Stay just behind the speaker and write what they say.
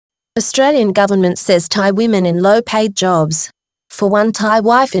Australian government says Thai women in low-paid jobs. For one Thai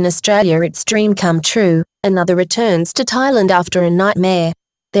wife in Australia it's dream come true, another returns to Thailand after a nightmare.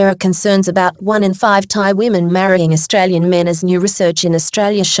 There are concerns about 1 in 5 Thai women marrying Australian men as new research in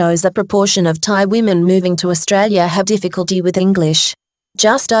Australia shows a proportion of Thai women moving to Australia have difficulty with English.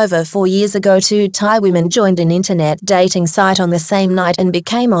 Just over 4 years ago 2 Thai women joined an internet dating site on the same night and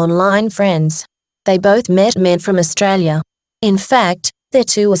became online friends. They both met men from Australia. In fact, their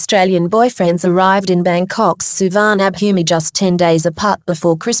 2 Australian boyfriends arrived in Bangkok's Suvarnabhumi just 10 days apart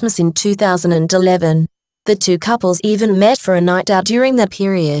before Christmas in 2011. The 2 couples even met for a night out during that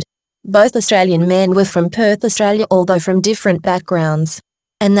period. Both Australian men were from Perth, Australia, although from different backgrounds.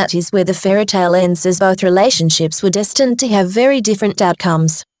 And that is where the fairy tale ends, as both relationships were destined to have very different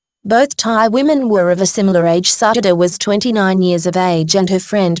outcomes. Both Thai women were of a similar age. Satida was 29 years of age and her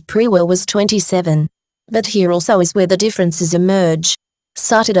friend Priwa was 27. But here also is where the differences emerge.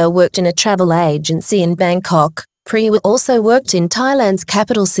 Satida worked in a travel agency in Bangkok. Priwa also worked in Thailand's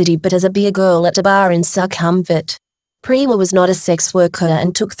capital city but as a beer girl at a bar in Sukhumvit. Priwa was not a sex worker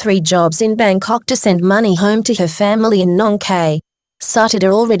and took 3 jobs in Bangkok to send money home to her family in Nong Khae.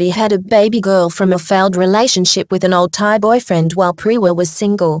 Satida already had a baby girl from a failed relationship with an old Thai boyfriend while Priwa was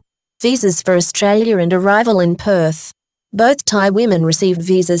single. Visas for Australia and arrival in Perth. Both Thai women received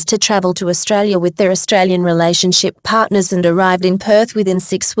visas to travel to Australia with their Australian relationship partners and arrived in Perth within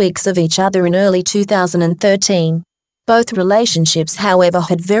 6 weeks of each other in early 2013. Both relationships, however,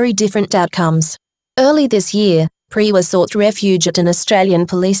 had very different outcomes. Early this year, Priwa sought refuge at an Australian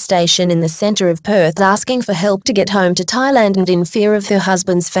police station in the centre of Perth asking for help to get home to Thailand and in fear of her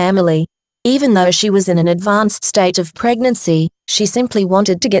husband's family. Even though she was in an advanced state of pregnancy, she simply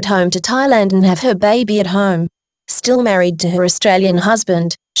wanted to get home to Thailand and have her baby at home. Still married to her Australian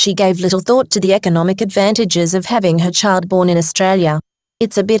husband, she gave little thought to the economic advantages of having her child born in Australia.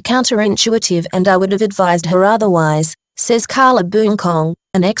 It's a bit counterintuitive and I would have advised her otherwise, says Carla Boongkong,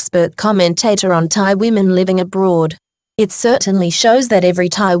 an expert commentator on Thai women living abroad. It certainly shows that every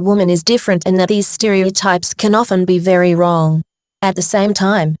Thai woman is different and that these stereotypes can often be very wrong. At the same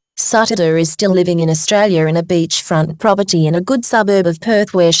time, Satida is still living in Australia in a beachfront property in a good suburb of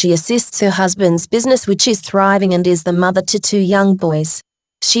Perth where she assists her husband's business which is thriving and is the mother to 2 young boys.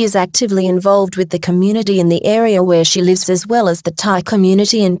 She is actively involved with the community in the area where she lives as well as the Thai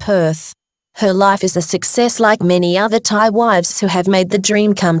community in Perth. Her life is a success like many other Thai wives who have made the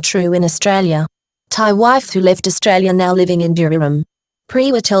dream come true in Australia. Thai wife who left Australia now living in Buriram.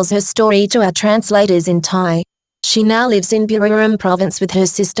 Priwa tells her story to our translators in Thai. She now lives in Buriram province with her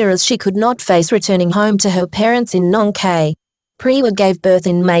sister as she could not face returning home to her parents in Nong Khae. Priwa gave birth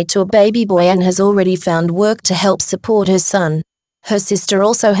in May to a baby boy and has already found work to help support her son. Her sister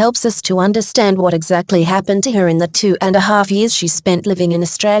also helps us to understand what exactly happened to her in the 2.5 years she spent living in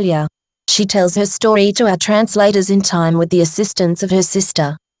Australia. She tells her story to our translators in time with the assistance of her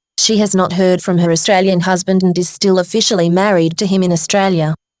sister. She has not heard from her Australian husband and is still officially married to him in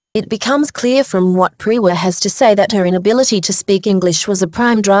Australia. It becomes clear from what Priwa has to say that her inability to speak English was a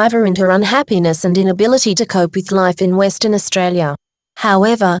prime driver in her unhappiness and inability to cope with life in Western Australia.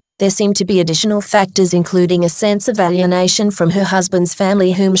 However, there seem to be additional factors including a sense of alienation from her husband's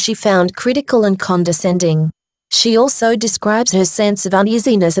family whom she found critical and condescending. She also describes her sense of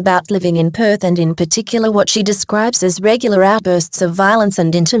uneasiness about living in Perth and in particular what she describes as regular outbursts of violence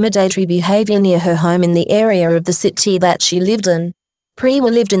and intimidatory behaviour near her home in the area of the city that she lived in.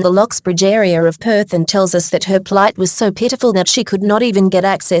 Priwa lived in the Loxbridge area of Perth and tells us that her plight was so pitiful that she could not even get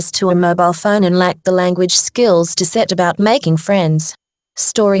access to a mobile phone and lacked the language skills to set about making friends.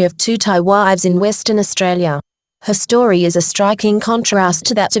 Story of 2 Thai wives in Western Australia. Her story is a striking contrast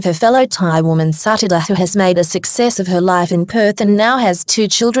to that of her fellow Thai woman Satida who has made a success of her life in Perth and now has 2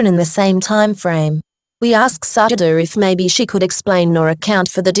 children in the same time frame. We ask Satida if maybe she could explain or account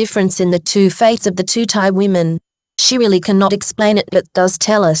for the difference in the 2 fates of the 2 Thai women. She really cannot explain it but does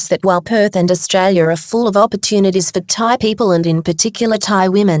tell us that while Perth and Australia are full of opportunities for Thai people and in particular Thai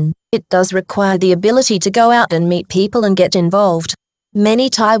women, it does require the ability to go out and meet people and get involved. Many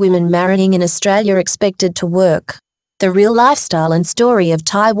Thai women marrying in Australia are expected to work. The real lifestyle and story of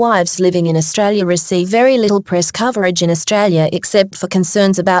Thai wives living in Australia receive very little press coverage in Australia except for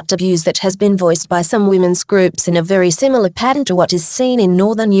concerns about abuse that has been voiced by some women's groups in a very similar pattern to what is seen in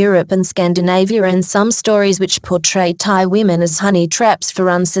Northern Europe and Scandinavia and some stories which portray Thai women as honey traps for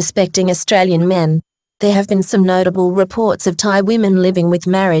unsuspecting Australian men. There have been some notable reports of Thai women living with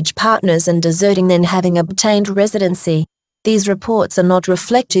marriage partners and deserting then having obtained residency. These reports are not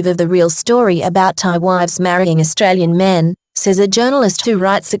reflective of the real story about Thai wives marrying Australian men, says a journalist who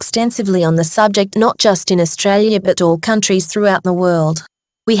writes extensively on the subject not just in Australia but all countries throughout the world.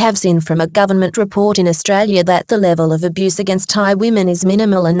 We have seen from a government report in Australia that the level of abuse against Thai women is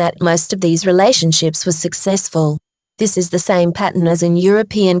minimal and that most of these relationships were successful. This is the same pattern as in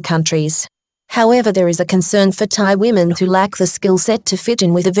European countries. However, there is a concern for Thai women who lack the skill set to fit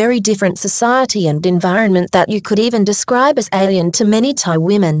in with a very different society and environment that you could even describe as alien to many Thai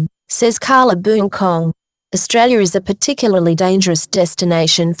women, says Carla Boon Kong. Australia is a particularly dangerous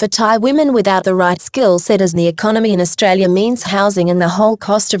destination for Thai women without the right skill set, as the economy in Australia means housing and the whole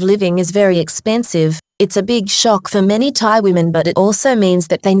cost of living is very expensive. It's a big shock for many Thai women, but it also means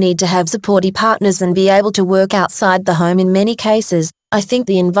that they need to have supportive partners and be able to work outside the home in many cases. I think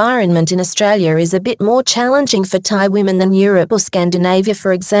the environment in Australia is a bit more challenging for Thai women than Europe or Scandinavia,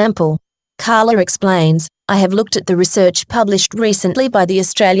 for example. Carla explains, I have looked at the research published recently by the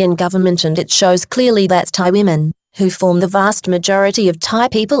Australian government and it shows clearly that Thai women, who form the vast majority of Thai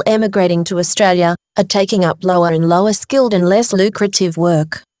people emigrating to Australia, are taking up lower and lower skilled and less lucrative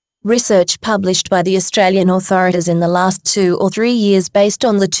work. Research published by the Australian authorities in the last 2 or 3 years based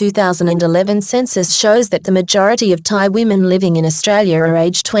on the 2011 census shows that the majority of Thai women living in Australia are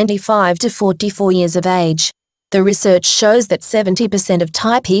aged 25 to 44 years of age. The research shows that 70% of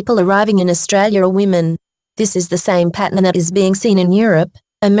Thai people arriving in Australia are women. This is the same pattern that is being seen in Europe,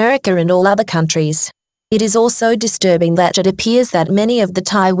 America and all other countries. It is also disturbing that it appears that many of the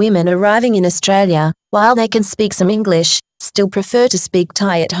Thai women arriving in Australia, while they can speak some English, still prefer to speak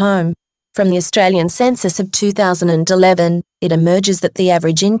Thai at home. From the Australian census of 2011, it emerges that the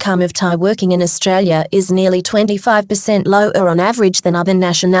average income of Thai working in Australia is nearly 25% lower on average than other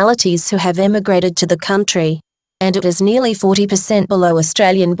nationalities who have emigrated to the country. And it is nearly 40% below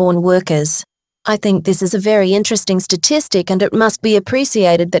Australian-born workers. I think this is a very interesting statistic, and it must be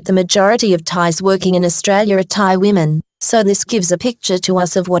appreciated that the majority of Thais working in Australia are Thai women, so this gives a picture to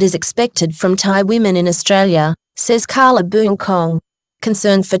us of what is expected from Thai women in Australia, says Carla Boon Kong.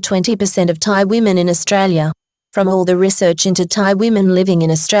 Concerned for 20% of Thai women in Australia. From all the research into Thai women living in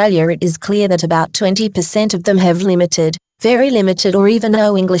Australia, it is clear that about 20% of them have limited, very limited or even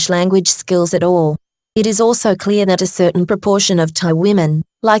no English language skills at all. It is also clear that a certain proportion of Thai women,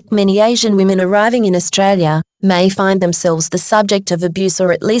 like many Asian women arriving in Australia, may find themselves the subject of abuse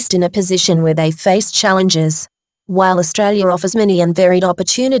or at least in a position where they face challenges. While Australia offers many and varied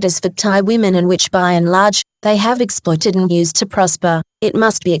opportunities for Thai women in which by and large, they have exploited and used to prosper, it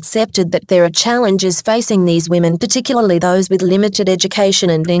must be accepted that there are challenges facing these women, particularly those with limited education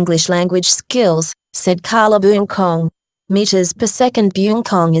and English language skills, said Carla Boon Kong. Meters per second. Boon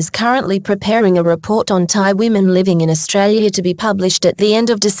Kong is currently preparing a report on Thai women living in Australia to be published at the end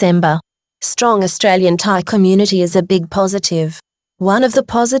of December. Strong Australian Thai community is a big positive. One of the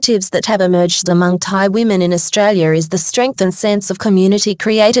positives that have emerged among Thai women in Australia is the strength and sense of community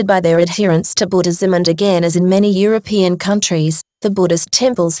created by their adherence to Buddhism, and again, as in many European countries, the Buddhist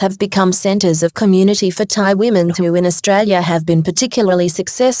temples have become centres of community for Thai women who in Australia have been particularly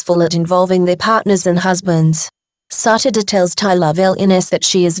successful at involving their partners and husbands. Satada tells Thai Love LNS that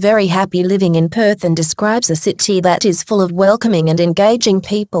she is very happy living in Perth and describes a city that is full of welcoming and engaging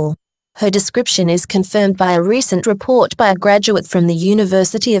people. Her description is confirmed by a recent report by a graduate from the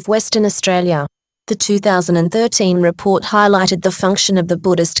University of Western Australia. The 2013 report highlighted the function of the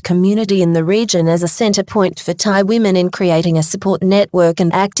Buddhist community in the region as a centre point for Thai women in creating a support network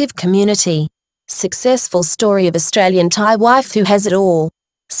and active community. Successful story of Australian Thai wife who has it all.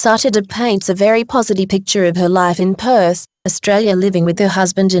 Satada paints a very positive picture of her life in Perth, Australia, living with her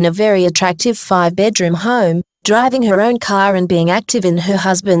husband in a very attractive 5-bedroom home, driving her own car and being active in her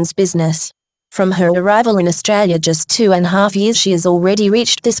husband's business. From her arrival in Australia just 2.5 years, she has already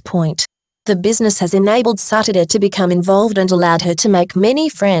reached this point. The business has enabled Satada to become involved and allowed her to make many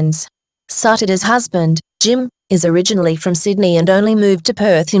friends. Satada's husband, Jim, is originally from Sydney and only moved to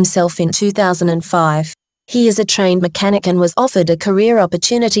Perth himself in 2005. He is a trained mechanic and was offered a career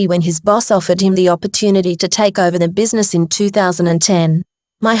opportunity when his boss offered him the opportunity to take over the business in 2010.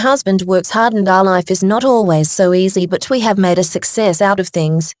 My husband works hard and our life is not always so easy, but we have made a success out of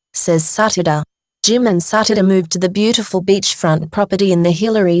things, says Satada. Jim and Satada moved to the beautiful beachfront property in the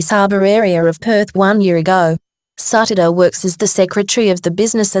Hillary's Harbour area of Perth 1 year ago. Satada works as the secretary of the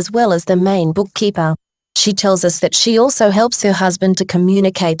business as well as the main bookkeeper. She tells us that she also helps her husband to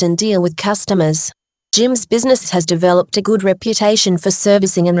communicate and deal with customers. Jim's business has developed a good reputation for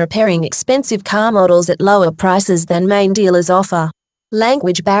servicing and repairing expensive car models at lower prices than main dealers offer.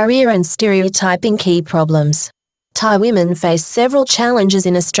 Language barrier and stereotyping key problems. Thai women face several challenges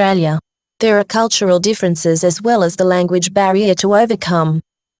in Australia. There are cultural differences as well as the language barrier to overcome.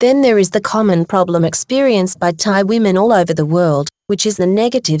 Then there is the common problem experienced by Thai women all over the world, which is the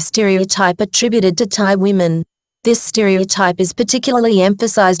negative stereotype attributed to Thai women. This stereotype is particularly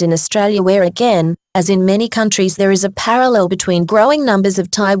emphasized in Australia where again, as in many countries there is a parallel between growing numbers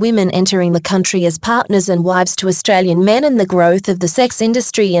of Thai women entering the country as partners and wives to Australian men and the growth of the sex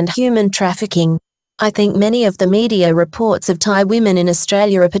industry and human trafficking. I think many of the media reports of Thai women in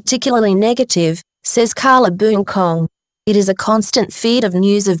Australia are particularly negative, says Carla Boon Kong. It is a constant feed of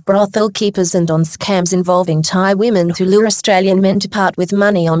news of brothel keepers and on scams involving Thai women who lure Australian men to part with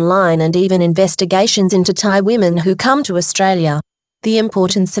money online and even investigations into Thai women who come to Australia. The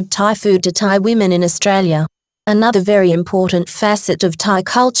importance of Thai food to Thai women in Australia. Another very important facet of Thai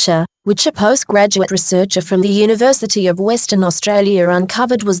culture, which a postgraduate researcher from the University of Western Australia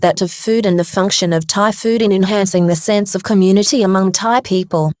uncovered, was that of food and the function of Thai food in enhancing the sense of community among Thai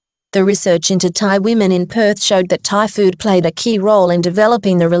people. The research into Thai women in Perth showed that Thai food played a key role in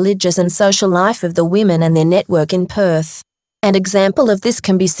developing the religious and social life of the women and their network in Perth. An example of this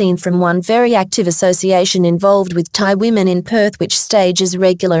can be seen from one very active association involved with Thai women in Perth, which stages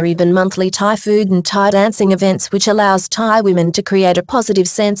regular even monthly Thai food and Thai dancing events, which allows Thai women to create a positive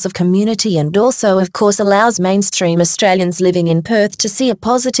sense of community and also of course allows mainstream Australians living in Perth to see a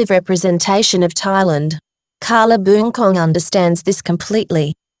positive representation of Thailand. Carla Boon Kong understands this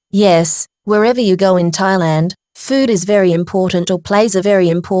completely. Yes, wherever you go in Thailand, food is very important or plays a very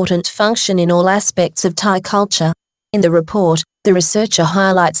important function in all aspects of Thai culture. In the report, the researcher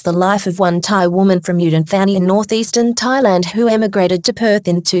highlights the life of one Thai woman from Udan in northeastern Thailand who emigrated to Perth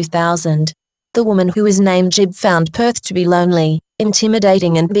in 2000. The woman, who is named Jib, found Perth to be lonely,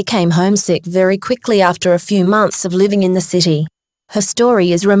 intimidating and became homesick very quickly after a few months of living in the city. Her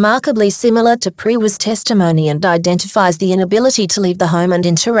story is remarkably similar to Priwa's testimony and identifies the inability to leave the home and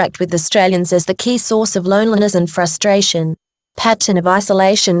interact with Australians as the key source of loneliness and frustration. Pattern of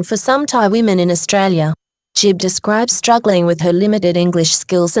isolation for some Thai women in Australia. Jib describes struggling with her limited English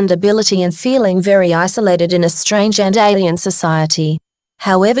skills and ability and feeling very isolated in a strange and alien society.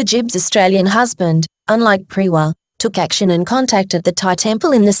 However, Jib's Australian husband, unlike Priwa, took action and contacted the Thai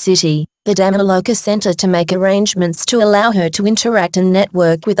temple in the city, the TLL Centre, to make arrangements to allow her to interact and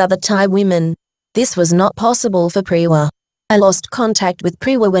network with other Thai women. This was not possible for Priwa. I lost contact with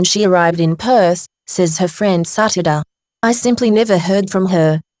Priwa when she arrived in Perth, says her friend Satyada. I simply never heard from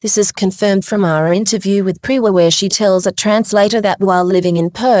her. This is confirmed from our interview with Priwa, where she tells a translator that while living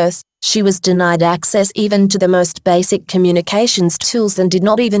in Perth, she was denied access even to the most basic communications tools and did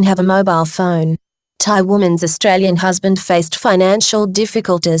not even have a mobile phone. Thai woman's Australian husband faced financial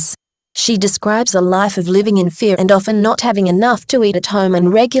difficulties. She describes a life of living in fear and often not having enough to eat at home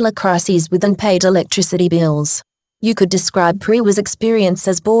and regular crises with unpaid electricity bills. You could describe Priwa's experience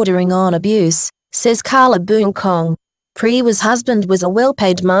as bordering on abuse, says Carla Boon Kong. Priwa's husband was a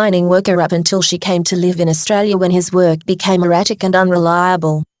well-paid mining worker up until she came to live in Australia, when his work became erratic and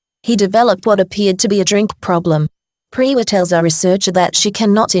unreliable. He developed what appeared to be a drink problem. Priwa tells our researcher that she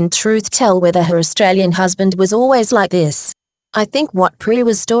cannot in truth tell whether her Australian husband was always like this. I think what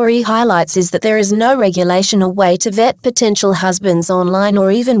Priwa's story highlights is that there is no regulation or way to vet potential husbands online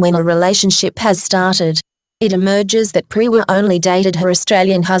or even when a relationship has started. It emerges that Priwa only dated her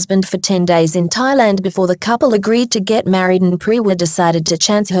Australian husband for 10 days in Thailand before the couple agreed to get married, and Priwa decided to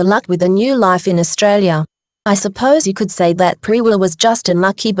chance her luck with a new life in Australia. I suppose you could say that Priwa was just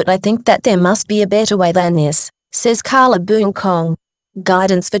unlucky, but I think that there must be a better way than this, says Carla Boon Kong.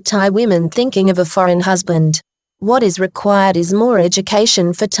 Guidance for Thai women thinking of a foreign husband. What is required is more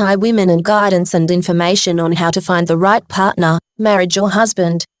education for Thai women and guidance and information on how to find the right partner, marriage or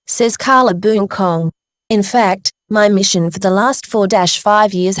husband, says Carla Boon Kong. In fact, my mission for the last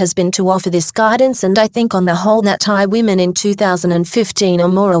 4-5 years has been to offer this guidance, and I think on the whole that Thai women in 2015 are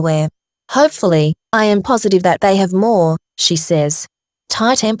more aware. Hopefully, I am positive that they have more, she says.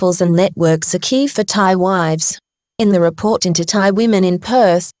 Thai temples and networks are key for Thai wives. In the report into Thai women in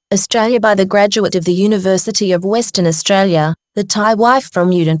Perth, Australia by the graduate of the University of Western Australia, the Thai wife from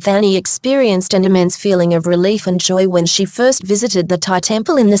Udan experienced an immense feeling of relief and joy when she first visited the Thai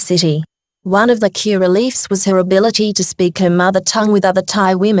temple in the city. One of the key reliefs was her ability to speak her mother tongue with other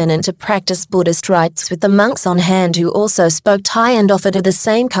Thai women and to practice Buddhist rites with the monks on hand, who also spoke Thai and offered her the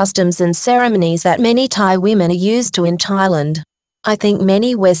same customs and ceremonies that many Thai women are used to in Thailand. I think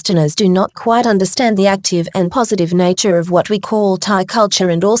many Westerners do not quite understand the active and positive nature of what we call Thai culture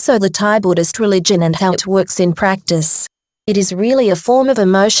and also the Thai Buddhist religion and how it works in practice. It is really a form of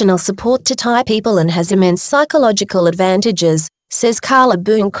emotional support to Thai people and has immense psychological advantages, says Carla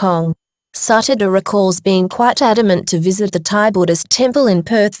Boon Kong. Satyada recalls being quite adamant to visit the Thai Buddhist temple in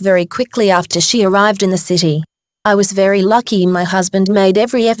Perth very quickly after she arrived in the city. I was very lucky. My husband made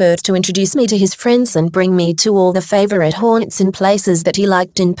every effort to introduce me to his friends and bring me to all the favourite haunts and places that he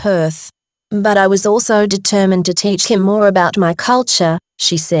liked in Perth. But I was also determined to teach him more about my culture,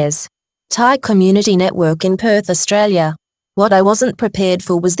 she says. Thai Community Network in Perth, Australia. What I wasn't prepared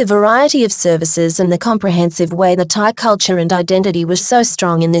for was the variety of services and the comprehensive way the Thai culture and identity was so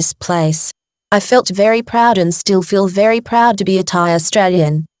strong in this place. I felt very proud and still feel very proud to be a Thai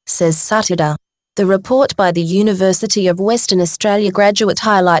Australian, says Satada. The report by the University of Western Australia graduate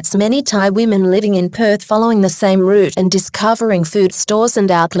highlights many Thai women living in Perth following the same route and discovering food stores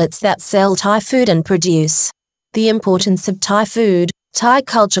and outlets that sell Thai food and produce. The importance of Thai food, Thai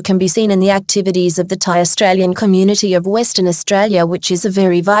culture can be seen in the activities of the Thai Australian community of Western Australia, which is a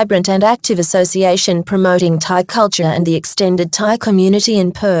very vibrant and active association promoting Thai culture and the extended Thai community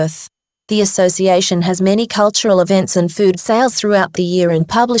in Perth. The association has many cultural events and food sales throughout the year and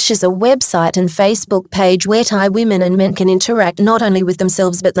publishes a website and Facebook page where Thai women and men can interact not only with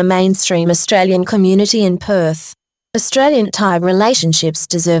themselves but the mainstream Australian community in Perth. Australian-Thai relationships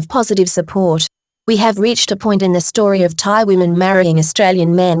deserve positive support. We have reached a point in the story of Thai women marrying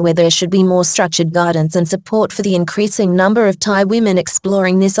Australian men where there should be more structured guidance and support for the increasing number of Thai women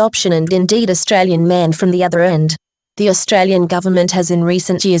exploring this option and indeed Australian men from the other end. The Australian government has in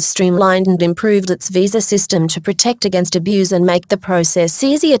recent years streamlined and improved its visa system to protect against abuse and make the process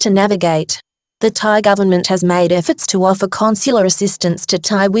easier to navigate. The Thai government has made efforts to offer consular assistance to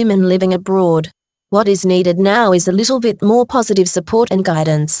Thai women living abroad. What is needed now is a little bit more positive support and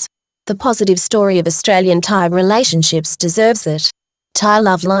guidance. The positive story of Australian-Thai relationships deserves it.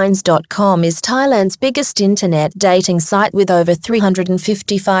 ThaiLoveLines.com is Thailand's biggest internet dating site with over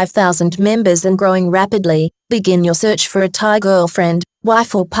 355,000 members and growing rapidly. Begin your search for a Thai girlfriend,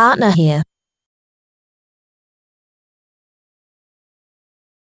 wife or partner here.